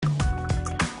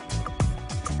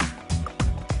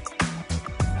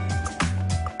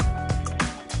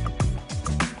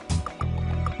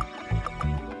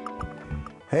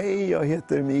Hej, jag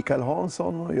heter Mikael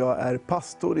Hansson och jag är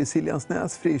pastor i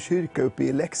Siljansnäs frikyrka uppe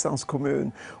i Leksands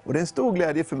kommun. Och det är en stor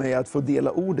glädje för mig att få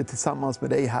dela ordet tillsammans med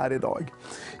dig här idag.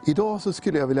 Idag så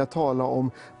skulle jag vilja tala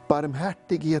om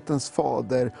barmhärtighetens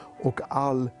fader och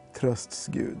all trösts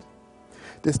Gud.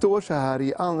 Det står så här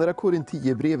i andra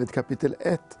Korinthierbrevet kapitel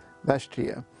 1, vers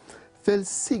 3.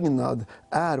 Välsignad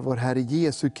är vår Herre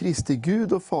Jesu Kristi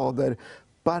Gud och Fader,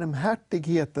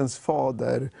 barmhärtighetens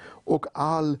fader och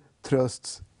all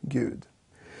trösts Gud.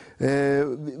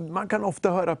 Man kan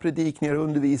ofta höra predikningar och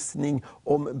undervisning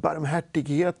om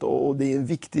barmhärtighet och det är en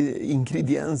viktig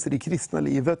ingrediens i det kristna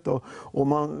livet. Och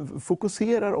man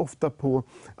fokuserar ofta på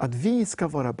att vi ska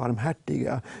vara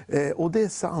barmhärtiga. Och det är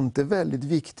sant, det är väldigt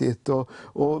viktigt.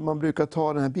 Och man brukar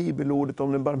ta det här bibelordet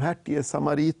om den barmhärtige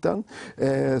samariten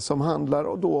som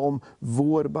handlar då om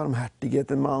vår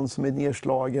barmhärtighet, en man som är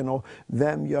nedslagen. Och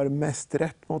vem gör mest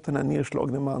rätt mot den här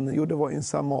nedslagna mannen? Jo, det var en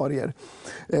samarier.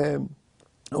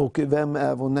 Och vem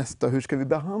är vår nästa? Hur ska vi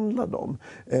behandla dem?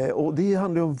 Och det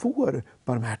handlar om vår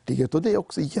barmhärtighet. Och det är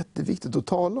också jätteviktigt att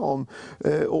tala om.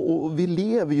 Och vi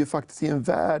lever ju faktiskt i en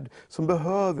värld som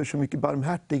behöver så mycket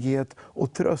barmhärtighet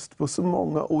och tröst på så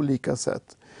många olika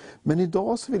sätt. Men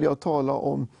idag så vill jag tala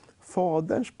om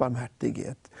Faderns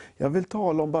barmhärtighet. Jag vill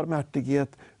tala om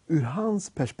barmhärtighet ur hans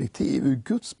perspektiv, ur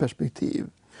Guds perspektiv.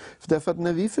 För därför att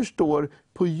när vi förstår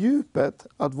på djupet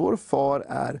att vår far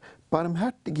är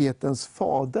barmhärtighetens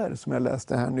fader, som jag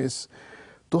läste här nyss,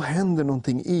 då händer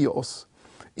någonting i oss.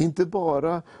 Inte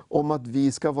bara om att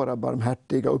vi ska vara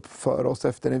barmhärtiga och uppföra oss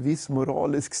efter en viss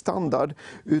moralisk standard,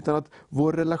 utan att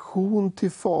vår relation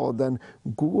till fadern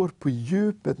går på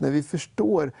djupet när vi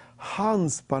förstår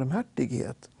hans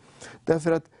barmhärtighet.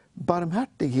 Därför att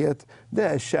barmhärtighet, det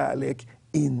är kärlek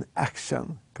in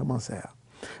action, kan man säga.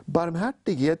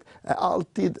 Barmhärtighet är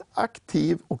alltid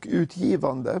aktiv och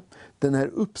utgivande. Den är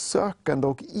uppsökande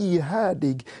och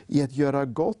ihärdig i att göra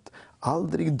gott,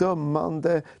 aldrig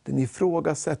dömande, den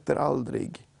ifrågasätter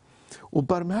aldrig. Och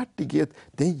barmhärtighet,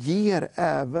 den ger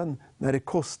även när det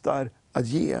kostar att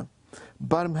ge.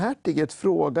 Barmhärtighet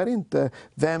frågar inte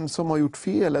vem som har gjort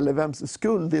fel eller vems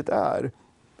skuld det är.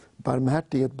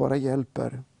 Barmhärtighet bara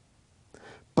hjälper.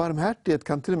 Barmhärtighet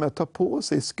kan till och med ta på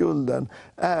sig skulden,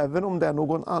 även om det är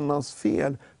någon annans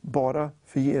fel, bara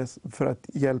för att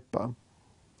hjälpa.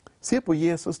 Se på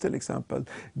Jesus till exempel.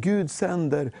 Gud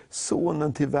sänder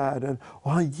sonen till världen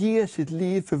och han ger sitt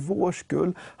liv för vår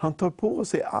skull. Han tar på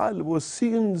sig all vår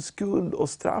synd, skuld och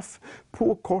straff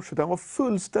på korset. Han var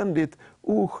fullständigt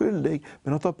oskyldig,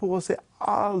 men han tar på sig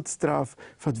allt straff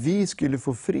för att vi skulle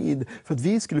få frid, för att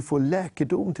vi skulle få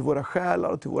läkedom till våra själar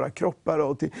och till våra kroppar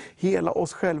och till hela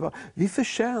oss själva. Vi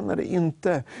förtjänar det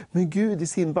inte, men Gud i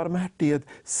sin barmhärtighet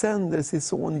sänder sin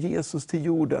son Jesus till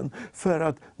jorden för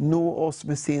att nå oss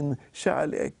med sin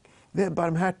kärlek. Det är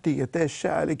barmhärtighet, det är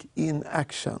kärlek in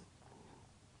action.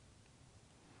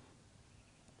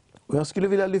 Och jag skulle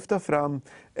vilja lyfta fram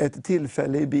ett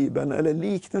tillfälle i Bibeln, eller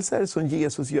liknelser som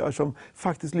Jesus gör, som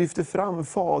faktiskt lyfter fram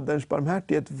faderns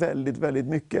barmhärtighet väldigt, väldigt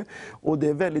mycket. Och det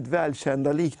är väldigt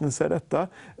välkända liknelser detta,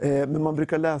 men man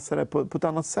brukar läsa det på ett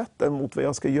annat sätt än mot vad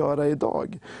jag ska göra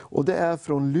idag. Och det är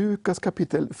från Lukas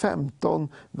kapitel 15,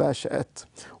 vers 1.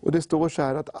 Och det står så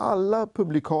här att alla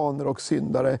publikaner och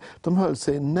syndare, de höll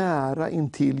sig nära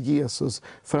intill Jesus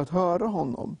för att höra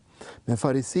honom. Men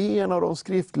fariseerna och de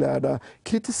skriftlärda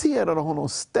kritiserade honom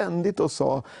ständigt och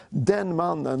sa: den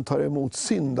mannen tar emot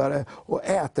syndare och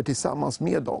äter tillsammans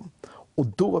med dem. Och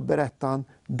då berättar han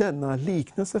denna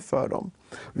liknelse för dem.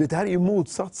 Det här är ju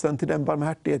motsatsen till den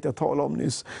barmhärtighet jag talade om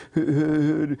nyss.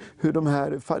 Hur de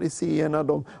här fariseerna,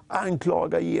 de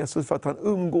anklagar Jesus för att han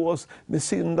umgås med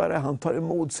syndare, han tar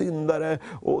emot syndare.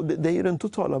 Och det är ju den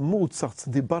totala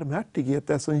motsatsen till barmhärtighet,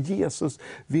 det som Jesus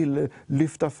vill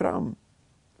lyfta fram.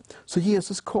 Så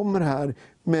Jesus kommer här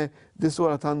med, det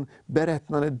står att han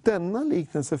berättade denna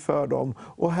liknelse för dem.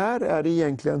 Och här är det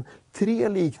egentligen 3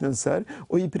 liknelser.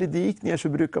 Och i predikningar så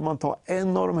brukar man ta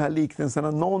en av de här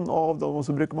liknelserna, någon av dem. Och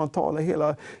så brukar man tala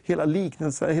hela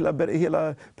liknelsen,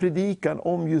 hela predikan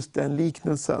om just den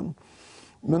liknelsen.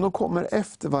 Men de kommer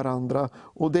efter varandra.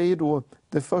 Och det är då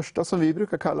det första som vi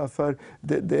brukar kalla för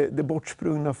det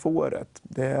bortsprungna fåret.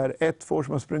 Det är ett får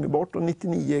som har sprungit bort och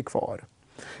 99 är kvar.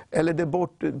 Eller det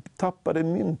borttappade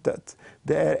myntet.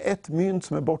 Det är ett mynt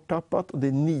som är borttappat och det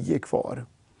är 9 kvar.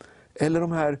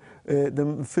 Eller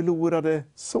den förlorade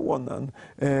sonen.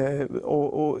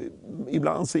 Och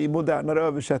ibland så i modernare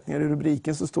översättningar i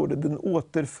rubriken så står det den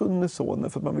återfunne sonen,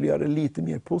 för att man vill göra det lite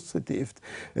mer positivt.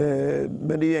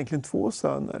 Men det är egentligen 2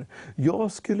 söner.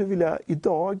 Jag skulle vilja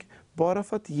idag, bara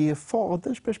för att ge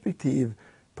faderns perspektiv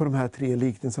på de här 3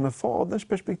 liknelserna, Faderns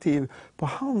perspektiv på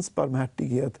hans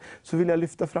barmhärtighet, så vill jag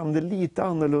lyfta fram det lite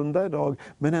annorlunda idag,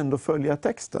 men ändå följa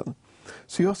texten.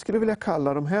 Så jag skulle vilja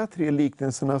kalla de här 3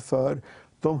 liknelserna för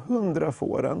de 100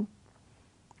 fåren,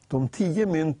 de 10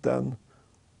 mynten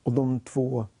och de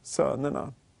 2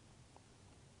 sönerna.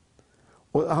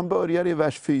 Och han börjar i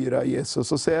vers 4,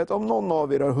 Jesus, och säger att om någon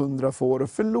av er har 100 får och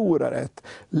förlorar ett,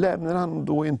 lämnar han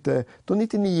då inte de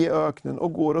 99 i öknen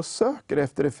och går och söker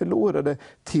efter det förlorade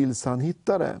tills han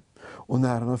hittar det. Och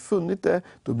när han har funnit det,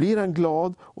 då blir han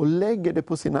glad och lägger det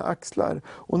på sina axlar.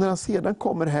 Och när han sedan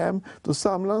kommer hem, då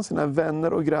samlar han sina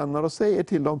vänner och grannar och säger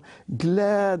till dem: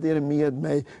 gläd er med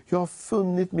mig, jag har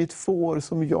funnit mitt får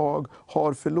som jag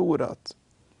har förlorat.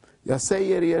 Jag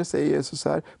säger er, säger Jesus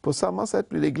här, på samma sätt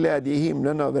blir det glädje i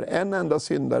himlen över en enda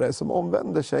syndare som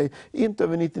omvänder sig, inte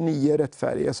över 99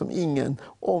 rättfärdiga som ingen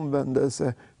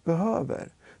omvändelse behöver.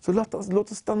 Så låt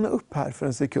oss stanna upp här för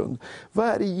en sekund. Vad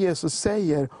är det Jesus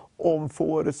säger om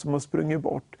fåret som har sprungit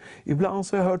bort? Ibland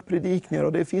så har jag hört predikningar,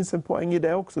 och det finns en poäng i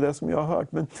det också, det som jag har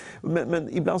hört. Men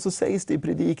ibland så sägs det i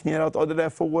predikningar att det där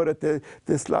fåret,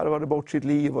 det slarvade bort sitt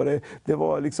liv, och det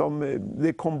var liksom,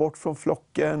 det kom bort från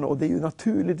flocken, och det är ju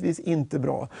naturligtvis inte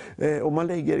bra. Och man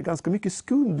lägger ganska mycket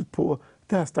skuld på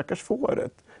det här stackars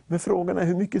fåret. Men frågan är,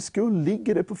 hur mycket skuld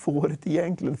ligger det på fåret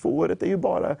egentligen? Fåret är ju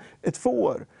bara ett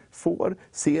får. Får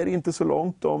ser inte så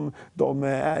långt, de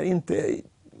är inte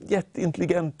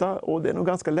jätteintelligenta, och det är nog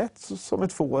ganska lätt som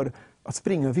ett får att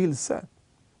springa vilse.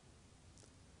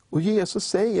 Och Jesus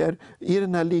säger i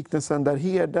den här liknelsen där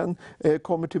herden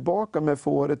kommer tillbaka med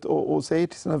fåret och säger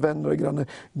till sina vänner och grannar: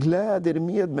 gläd er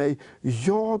med mig,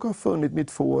 jag har funnit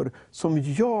mitt får som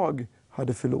jag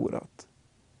hade förlorat.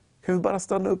 Kan vi bara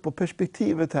stanna upp på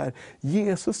perspektivet här?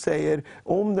 Jesus säger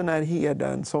om den här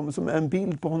herden, som är en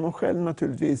bild på honom själv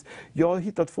naturligtvis: jag har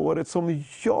hittat fåret som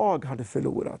jag hade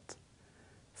förlorat.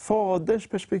 Faderns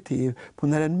perspektiv på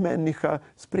när en människa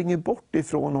springer bort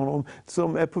ifrån honom,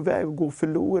 som är på väg att gå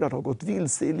förlorad, har gått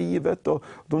vilse i livet. Och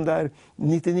de där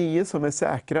 99 som är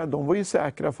säkra, de var ju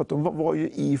säkra för att de var ju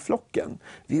i flocken.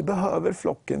 Vi behöver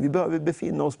flocken, vi behöver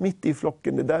befinna oss mitt i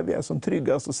flocken, det är där vi är som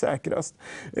tryggast och säkrast.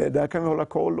 Där kan vi hålla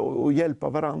koll och hjälpa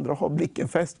varandra och ha blicken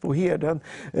fäst på herden.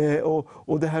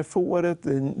 Och det här fåret,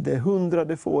 det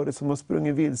 100:e fåret som har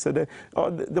sprungit vilse,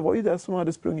 det var ju det som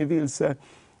hade sprungit vilse.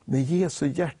 Men Jesu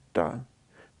hjärta,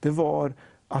 det var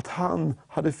att han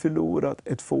hade förlorat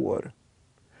ett får.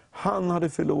 Han hade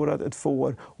förlorat ett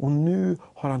får, och nu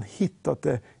har han hittat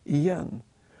det igen.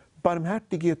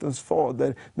 Barmhärtighetens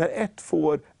fader, när ett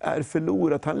får är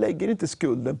förlorat, han lägger inte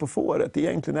skulden på fåret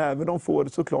egentligen, även om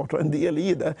fåret såklart har en del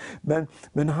i det.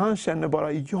 Men han känner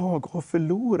bara: jag har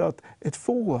förlorat ett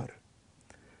får.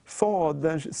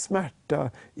 Faderns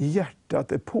smärta i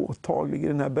hjärtat är påtaglig i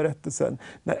den här berättelsen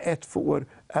när ett får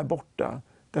är borta.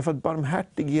 Därför att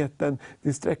barmhärtigheten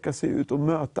vill sträcka sig ut och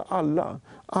möta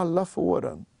alla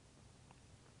fåren.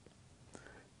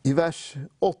 I vers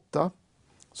 8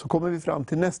 så kommer vi fram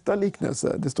till nästa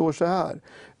liknelse. Det står så här: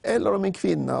 eller om en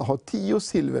kvinna har 10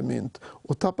 silvermynt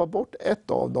och tappar bort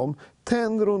ett av dem,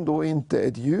 tänder hon då inte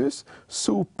ett ljus,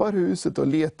 sopar huset och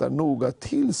letar noga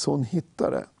tills hon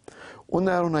hittar det. Och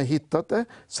när hon har hittat det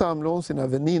samlar hon sina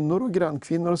väninnor och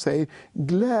grannkvinnor och säger: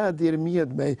 gläd er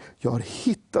med mig, jag har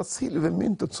hittat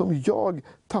silvermyntet som jag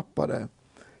tappade.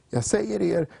 Jag säger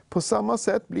er, på samma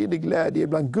sätt blir det glädje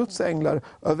bland Guds änglar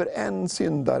över en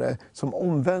syndare som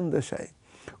omvänder sig.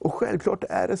 Och självklart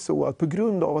är det så att på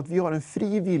grund av att vi har en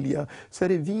fri vilja, så är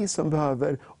det vi som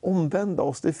behöver omvända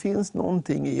oss. Det finns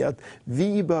någonting i att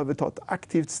vi behöver ta ett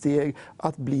aktivt steg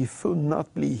att bli funna,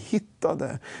 att bli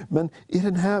hittade. Men i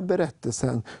den här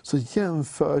berättelsen så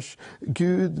jämförs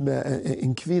Gud med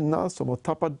en kvinna som har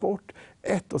tappat bort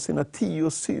ett av sina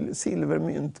 10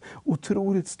 silvermynt.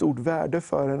 Otroligt stort värde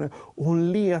för henne, och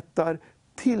hon letar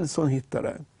tills hon hittar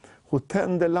det. Hon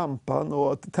tände lampan,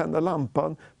 och att tända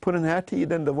lampan på den här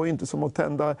tiden, det var ju inte som att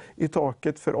tända i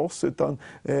taket för oss, utan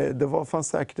det fanns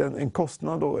säkert en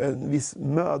kostnad och en viss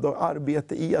möda och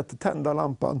arbete i att tända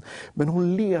lampan. Men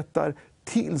hon letar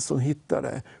tills hon hittar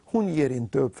det. Hon ger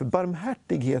inte upp, för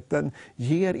barmhärtigheten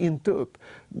ger inte upp.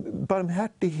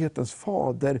 Barmhärtighetens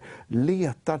fader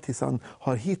letar tills han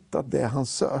har hittat det han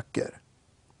söker.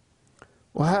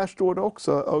 Och här står det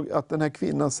också att den här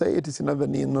kvinnan säger till sina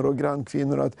väninnor och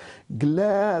grannkvinnor att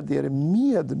gläd er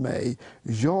med mig,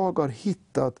 jag har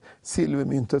hittat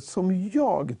silvermyntet som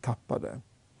jag tappade.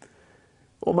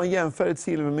 Om man jämför ett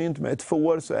silvermynt med ett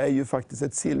får, så är ju faktiskt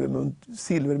ett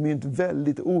silvermynt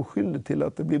väldigt oskyldigt till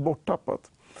att det blir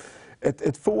borttappat.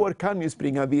 Ett får kan ju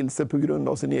springa vilse på grund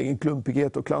av sin egen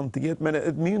klumpighet och klantighet, men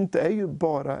ett mynt är ju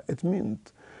bara ett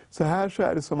mynt. Så här så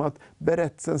är det som att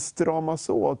berättelsen stramas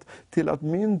åt till att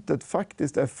myntet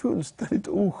faktiskt är fullständigt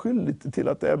oskyldigt till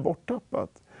att det är borttappat.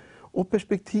 Och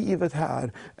perspektivet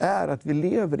här är att vi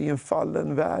lever i en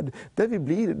fallen värld där vi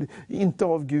blir, inte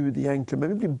av Gud egentligen, men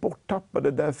vi blir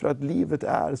borttappade därför att livet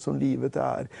är som livet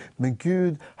är. Men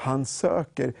Gud, han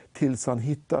söker tills han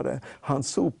hittar det. Han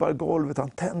sopar golvet, han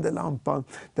tänder lampan.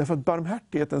 Därför att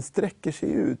barmhärtigheten sträcker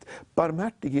sig ut.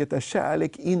 Barmhärtighet är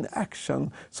kärlek in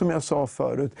action, som jag sa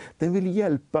förut. Den vill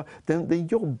hjälpa, den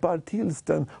jobbar tills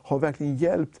den har verkligen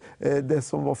hjälpt det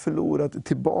som var förlorat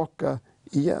tillbaka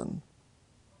igen.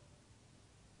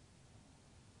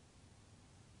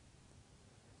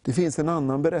 Det finns en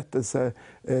annan berättelse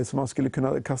som man skulle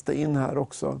kunna kasta in här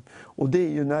också. Och det är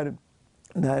ju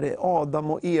när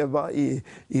Adam och Eva i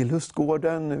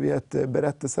lustgården, ni vet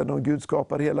berättelsen om Gud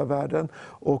skapar hela världen.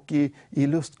 Och i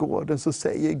lustgården så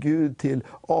säger Gud till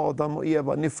Adam och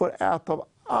Eva, ni får äta av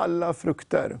alla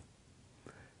frukter.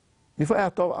 Ni får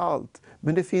äta av allt.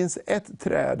 Men det finns ett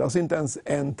träd, alltså inte ens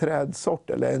en trädsort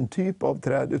eller en typ av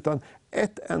träd, utan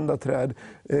ett enda träd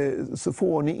så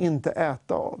får ni inte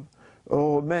äta av.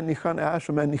 Och människan är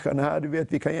som människan är. Du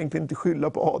vet, vi kan egentligen inte skylla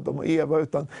på Adam och Eva,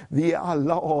 utan vi är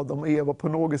alla Adam och Eva på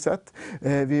något sätt.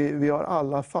 Vi har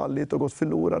alla fallit och gått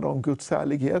förlorade om Guds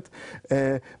härlighet.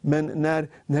 Men när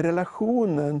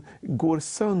relationen går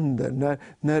sönder,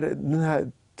 när den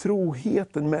här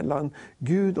troheten mellan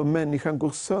Gud och människan går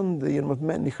sönder genom att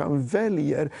människan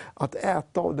väljer att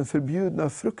äta av den förbjudna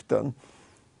frukten,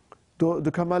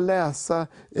 då kan man läsa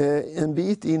en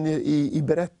bit in i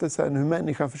berättelsen hur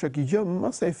människan försöker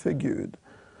gömma sig för Gud.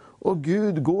 Och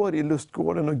Gud går i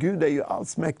lustgården, och Gud är ju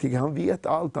allsmäktig, han vet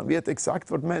allt, han vet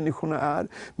exakt vart människorna är.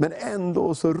 Men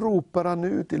ändå så ropar han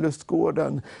ut i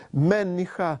lustgården,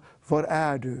 människa, var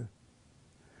är du?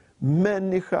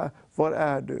 Människa, var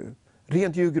är du?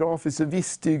 Rent geografiskt så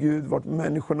visste ju Gud vart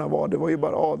människorna var. Det var ju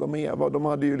bara Adam och Eva. De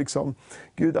hade ju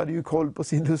Gud hade ju koll på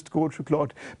sin lustgård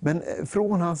såklart. Men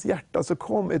från hans hjärta så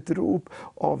kom ett rop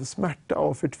av smärta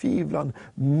och förtvivlan.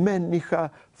 Människa,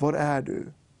 var är du?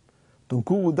 De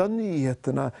goda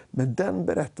nyheterna med den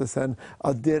berättelsen,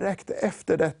 att direkt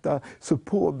efter detta så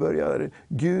påbörjar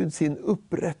Gud sin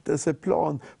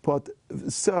upprättelseplan på att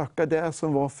söka det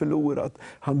som var förlorat.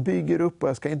 Han bygger upp, och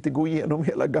jag ska inte gå igenom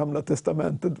hela gamla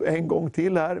testamentet en gång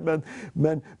till här,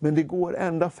 men det går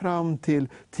ända fram till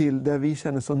där vi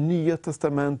känner som nya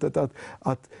testamentet,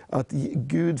 att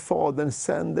Gud Fadern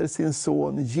sänder sin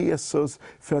son Jesus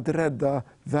för att rädda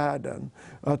världen.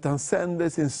 Att han sänder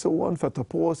sin son för att ta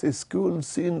på sig skuld,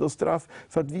 synd och straff,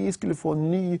 för att vi skulle få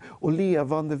en ny och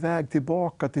levande väg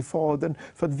tillbaka till Fadern,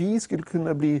 för att vi skulle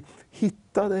kunna bli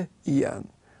hittade igen.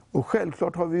 Och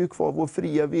självklart har vi ju kvar vår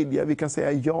fria vilja, vi kan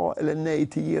säga ja eller nej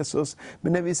till Jesus.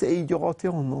 Men när vi säger ja till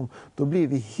honom, då blir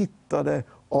vi hittade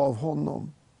av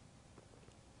honom.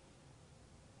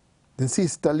 Den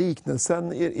sista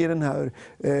liknelsen i den här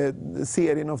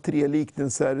serien av 3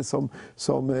 liknelser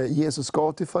som Jesus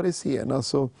gav till fariseerna,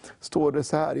 så står det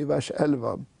så här i vers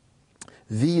 11.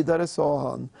 Vidare sa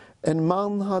han, en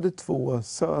man hade 2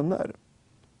 söner.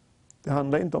 Det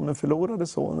handlar inte om den förlorade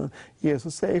sonen.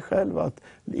 Jesus säger själv att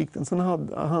liknelsen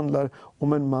handlar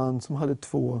om en man som hade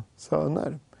 2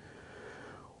 söner.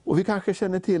 Och vi kanske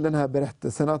känner till den här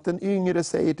berättelsen, att den yngre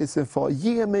säger till sin far,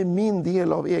 ge mig min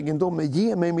del av egendomen,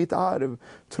 ge mig mitt arv,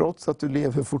 trots att du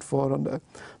lever fortfarande.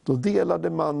 Då delade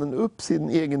mannen upp sin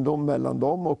egendom mellan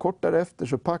dem, och kort därefter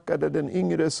så packade den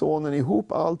yngre sonen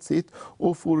ihop allt sitt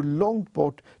och for långt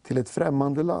bort till ett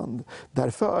främmande land. Där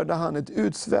förde han ett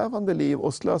utsvävande liv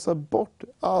och slösade bort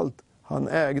allt han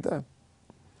ägde.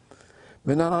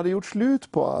 Men när han hade gjort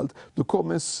slut på allt, då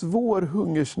kom en svår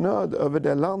hungersnöd över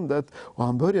det landet, och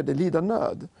han började lida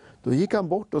nöd. Då gick han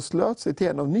bort och slöt sig till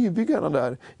en av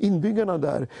inbyggarna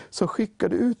där, som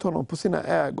skickade ut honom på sina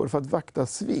ägor för att vakta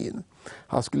svin.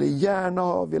 Han skulle gärna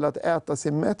ha velat äta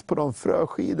sig mätt på de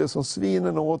fröskidor som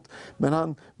svinen åt,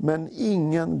 men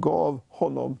ingen gav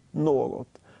honom något.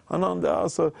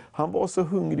 Han var så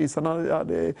hungrig så han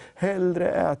hade hellre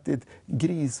ätit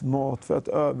grismat för att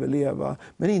överleva.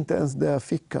 Men inte ens det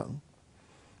fick han.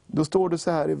 Då står det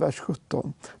så här i vers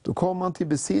 17. Då kom han till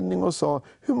besinning och sa,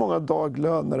 hur många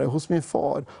daglönare hos min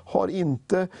far har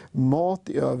inte mat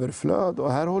i överflöd,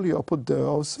 och här håller jag på att dö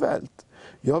av svält.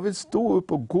 Jag vill stå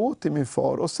upp och gå till min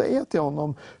far och säga till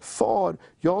honom, far,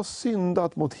 jag har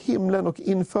syndat mot himlen och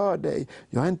inför dig.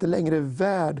 Jag är inte längre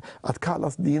värd att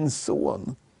kallas din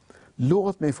son.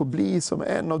 Låt mig få bli som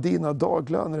en av dina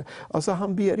daglönare. Alltså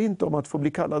han ber inte om att få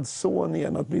bli kallad son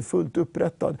igen, att bli fullt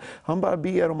upprättad. Han bara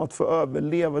ber om att få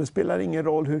överleva. Det spelar ingen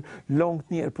roll hur långt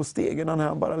ner på stegen han är.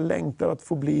 Han bara längtar att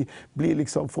få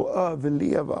få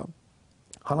överleva.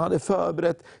 Han hade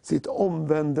förberett sitt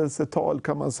omvändelsetal,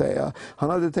 kan man säga. Han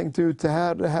hade tänkt ut, det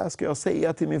här ska jag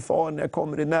säga till min far när jag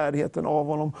kommer i närheten av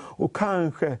honom. Och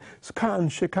kanske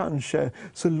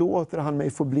så låter han mig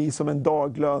få bli som en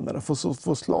daglönare,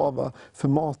 få slava för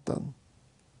maten.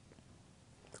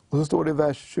 Och så står det i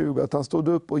vers 20 att han stod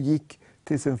upp och gick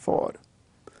till sin far.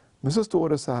 Men så står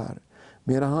det så här: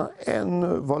 medan han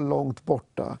ännu var långt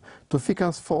borta, då fick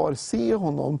hans far se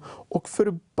honom och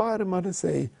förbarmade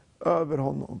sig över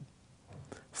honom.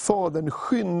 Fadern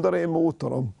skyndade emot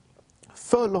honom,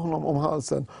 föll honom om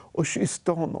halsen och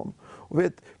kysste honom. Och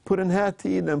vet, på den här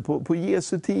tiden, på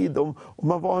Jesu tid, om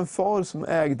man var en far som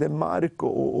ägde mark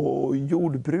och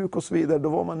jordbruk och så vidare, då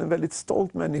var man en väldigt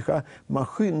stolt människa. Man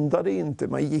skyndade inte,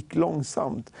 man gick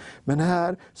långsamt. Men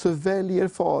här så väljer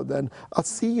fadern att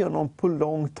se honom på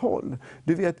långt håll.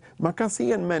 Du vet, man kan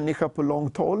se en människa på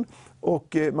långt håll,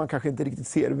 och man kanske inte riktigt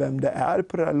ser vem det är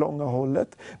på det här långa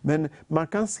hållet. Men man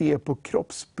kan se på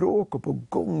kroppsspråk och på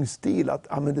gångstil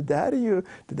att men det där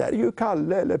är ju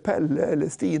Kalle eller Pelle eller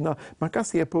Stina. Man kan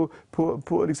se på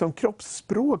liksom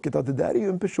kroppsspråket att det där är ju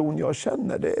en person jag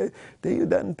känner. Det är ju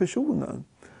den personen.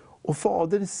 Och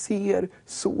fadern ser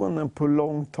sonen på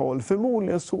långt håll,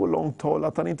 förmodligen så långt håll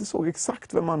att han inte såg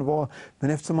exakt vem han var. Men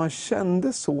eftersom han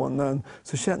kände sonen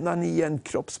så kände han igen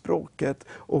kroppsspråket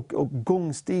och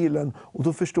gångstilen. Och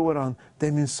då förstår han, det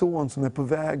är min son som är på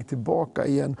väg tillbaka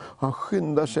igen. Han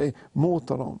skyndar sig mot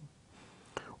honom.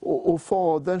 Och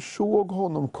fadern såg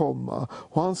honom komma,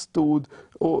 och han stod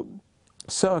och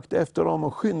sökte efter honom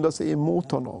och skyndade sig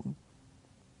emot honom.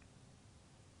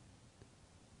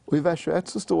 Och i vers 21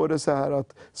 så står det så här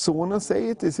att sonen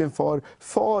säger till sin far: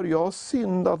 far, jag har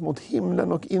syndat mot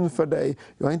himlen och inför dig.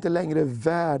 Jag är inte längre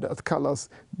värd att kallas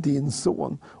din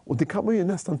son. Och det kan man ju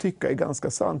nästan tycka är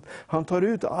ganska sant. Han tar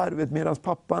ut arvet medan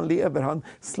pappan lever. Han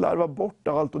slarvar bort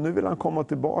allt och nu vill han komma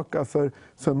tillbaka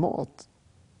för mat.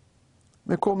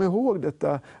 Men kom ihåg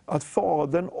detta, att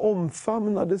fadern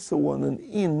omfamnade sonen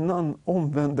innan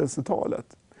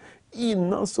omvändelsetalet.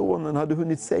 Innan sonen hade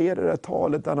hunnit säga det där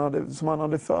talet som han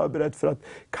hade förberett för att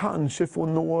kanske få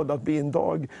nåd att bli en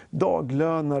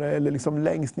daglönare eller liksom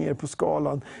längst ner på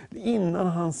skalan. Innan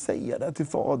han säger det till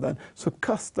fadern så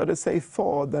kastade sig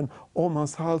fadern om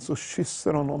hans hals och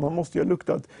kysser honom. Han måste ju ha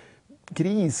luktat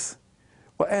gris.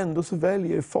 Och ändå så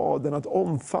väljer fadern att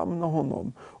omfamna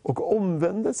honom. Och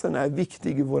omvändelsen är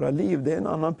viktig i våra liv. Det är en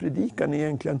annan predikan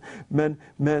egentligen.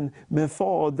 Men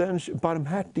faderns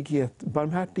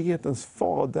barmhärtighetens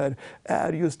fader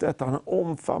är just detta. Han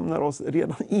omfamnar oss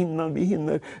redan innan vi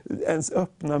hinner ens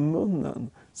öppna munnen.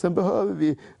 Sen behöver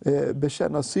vi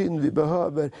bekänna synd. Vi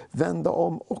behöver vända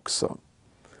om också.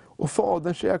 Och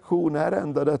faderns reaktion är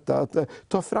ändå detta, att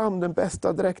ta fram den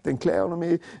bästa dräkten, klä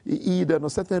honom i den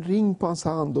och sätta en ring på hans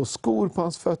hand och skor på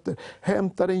hans fötter.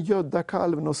 Hämta den gödda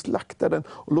kalven och slakta den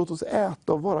och låt oss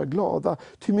äta och vara glada.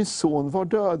 Ty min son var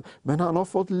död, men han har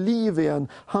fått liv igen.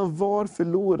 Han var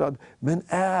förlorad, men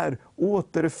är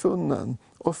återfunnen.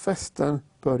 Och festen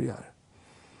börjar.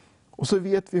 Och så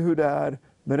vet vi hur det är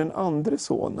med den andra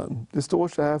sonen. Det står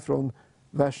så här från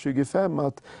vers 25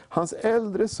 att hans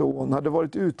äldre son hade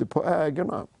varit ute på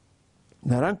ägorna.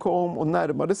 När han kom och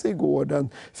närmade sig gården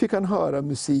fick han höra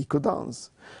musik och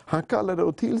dans. Han kallade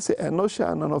då till sig en av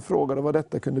tjänarna och frågade vad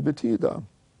detta kunde betyda.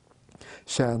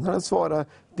 Tjänaren svarade: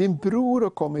 din bror har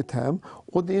kommit hem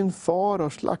och din far har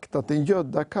slaktat den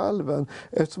gödda kalven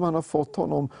eftersom han har fått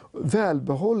honom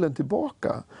välbehållen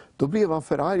tillbaka. Då blev han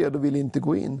förargad och ville inte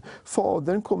gå in.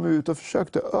 Fadern kom ut och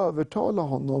försökte övertala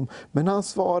honom, men han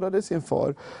svarade sin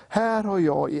far: här har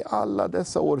jag i alla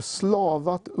dessa år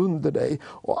slavat under dig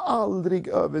och aldrig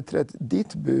överträtt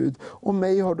ditt bud, och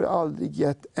mig har du aldrig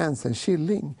gett ens en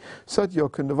killing, så att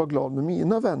jag kunde vara glad med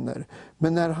mina vänner.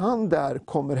 Men när han där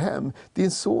kommer hem,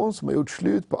 din son som har gjort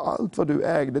slut på allt vad du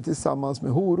ägde tillsammans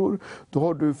med horor, då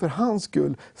har du för hans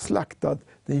skull slaktat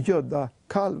den gödda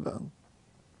kalven.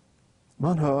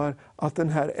 Man hör att den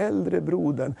här äldre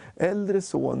brodern, äldre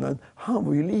sonen, han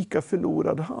var ju lika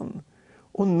förlorad han.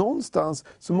 Och någonstans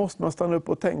så måste man stanna upp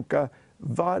och tänka,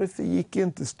 varför gick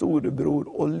inte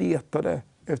storebror och letade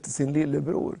efter sin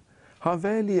lillebror? Han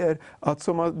väljer att,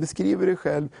 som han beskriver det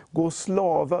själv, gå och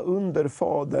slava under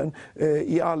fadern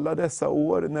i alla dessa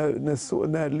år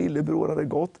när lillebror hade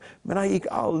gått. Men han gick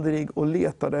aldrig och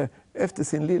letade efter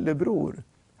sin lillebror.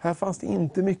 Här fanns det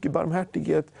inte mycket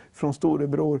barmhärtighet från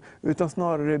storebror, utan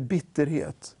snarare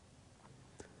bitterhet.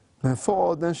 Men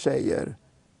fadern säger,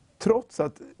 trots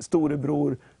att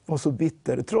storebror var så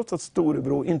bitter, trots att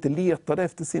storebror inte letade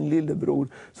efter sin lillebror,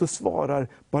 så svarar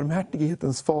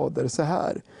barmhärtighetens fader så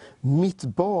här: mitt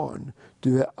barn,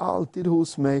 du är alltid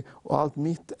hos mig och allt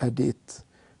mitt är ditt.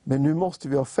 Men nu måste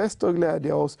vi ha fest och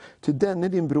glädja oss, ty denne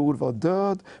din bror var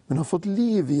död, men har fått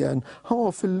liv igen. Han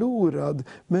var förlorad,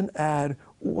 men är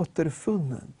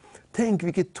återfunnen. Tänk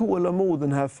vilket tålamod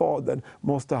den här fadern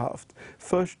måste ha haft.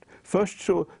 Först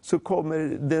så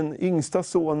kommer den yngsta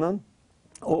sonen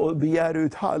och begär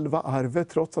ut halva arvet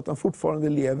trots att han fortfarande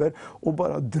lever och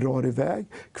bara drar iväg.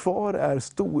 Kvar är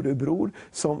storebror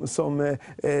som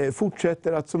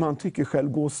fortsätter att, som han tycker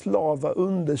själv, gå och slava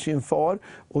under sin far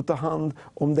och ta hand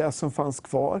om det som fanns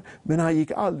kvar. Men han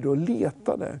gick aldrig och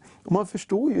letade. Och man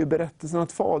förstår ju i berättelsen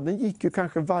att fadern gick ju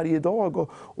kanske varje dag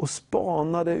och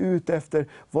spanade ut efter,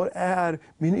 var är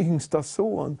min yngsta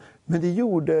son? Men det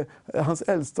gjorde hans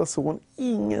äldsta son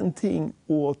ingenting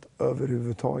åt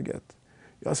överhuvudtaget.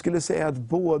 Jag skulle säga att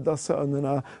båda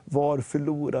sönerna var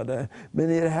förlorade. Men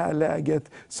i det här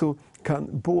läget så kan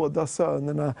båda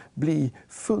sönerna bli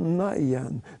funna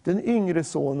igen. Den yngre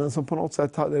sonen som på något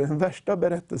sätt hade den värsta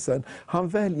berättelsen, han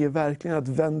väljer verkligen att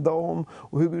vända om.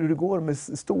 Och hur det går med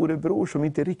storebror som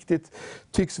inte riktigt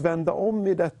tycks vända om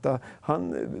i detta.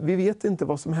 Vi vet inte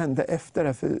vad som hände efter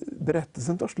det, för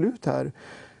berättelsen tar slut här.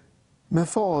 Men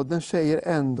fadern säger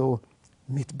ändå,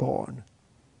 mitt barn.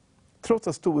 Trots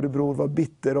att storebror var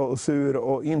bitter och sur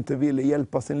och inte ville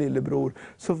hjälpa sin lillebror,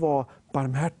 så var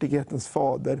barmhärtighetens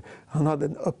fader, han hade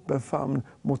en öppen famn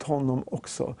mot honom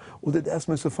också. Och det är det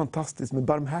som är så fantastiskt med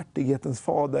barmhärtighetens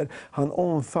fader. Han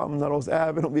omfamnar oss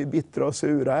även om vi är bittra och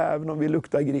sura, även om vi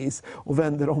luktar gris och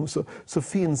vänder om, så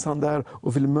finns han där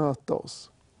och vill möta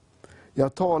oss.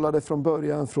 Jag talade från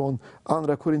början från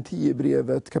andra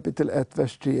Korinthierbrevet kapitel 1,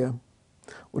 vers 3.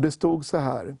 Och det stod så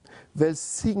här: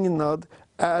 välsignad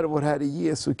är vår Herre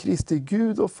Jesu Kristi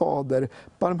Gud och Fader,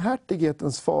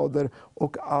 barmhärtighetens fader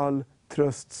och all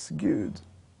trösts Gud.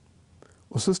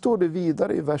 Och så står det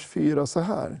vidare i vers 4 så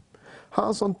här: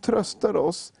 han som tröstar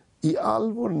oss i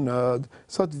all vår nöd,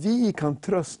 så att vi kan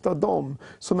trösta dem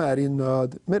som är i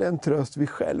nöd med den tröst vi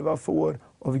själva får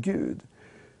av Gud.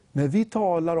 När vi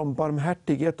talar om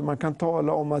barmhärtighet, och man kan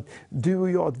tala om att du och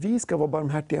jag, att vi ska vara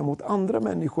barmhärtiga mot andra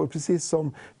människor, precis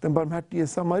som den barmhärtige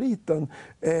samariten,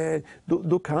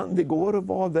 då kan det gå att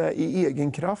vara det i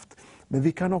egen kraft. Men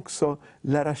vi kan också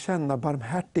lära känna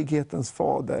barmhärtighetens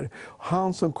fader.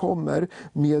 Han som kommer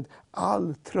med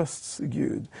all trösts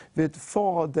Gud. Vet,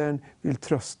 fadern vill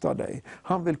trösta dig.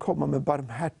 Han vill komma med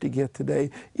barmhärtighet till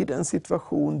dig i den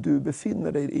situation du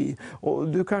befinner dig i. Och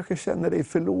du kanske känner dig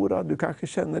förlorad, du kanske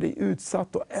känner dig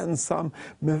utsatt och ensam.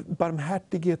 Men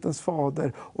barmhärtighetens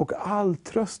fader och all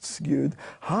trösts Gud,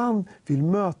 han vill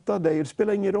möta dig. Det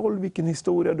spelar ingen roll vilken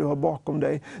historia du har bakom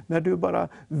dig. När du bara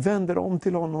vänder om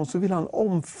till honom, så vill han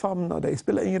omfamna dig. Det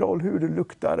spelar ingen roll hur du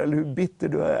luktar eller hur bitter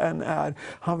du än är.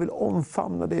 Han vill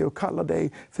omfamna dig och kalla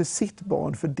dig för sitt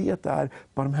barn, för det är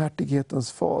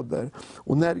barmhärtighetens fader.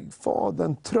 Och när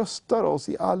fadern tröstar oss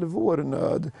i all vår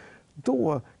nöd,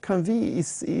 då kan vi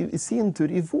i sin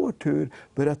tur, i vår tur,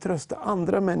 börja trösta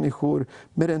andra människor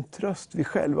med den tröst vi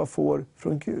själva får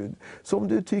från Gud. Så om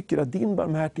du tycker att din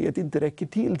barmhärtighet inte räcker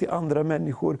till andra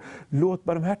människor, låt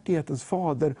barmhärtighetens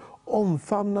fader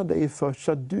omfamna dig först,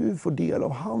 så att du får del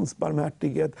av hans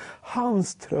barmhärtighet,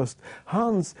 hans tröst,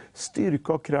 hans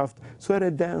styrka och kraft. Så är det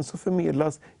den som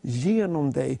förmedlas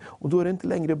genom dig. Och då är det inte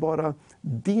längre bara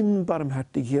din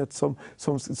barmhärtighet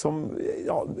som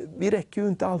vi räcker ju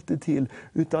inte alltid till,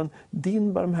 utan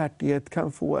din barmhärtighet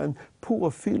kan få en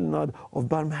påfyllnad av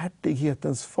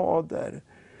barmhärtighetens fader.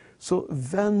 Så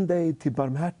vänd dig till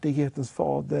barmhärtighetens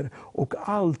fader och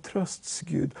all trösts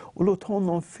Gud, och låt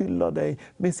honom fylla dig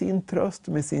med sin tröst,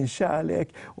 med sin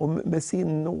kärlek och med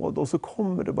sin nåd. Och så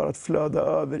kommer det bara att flöda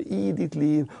över i ditt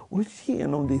liv och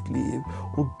genom ditt liv.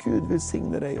 Och Gud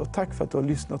välsigne dig, och tack för att du har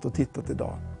lyssnat och tittat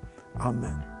idag.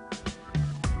 Amen.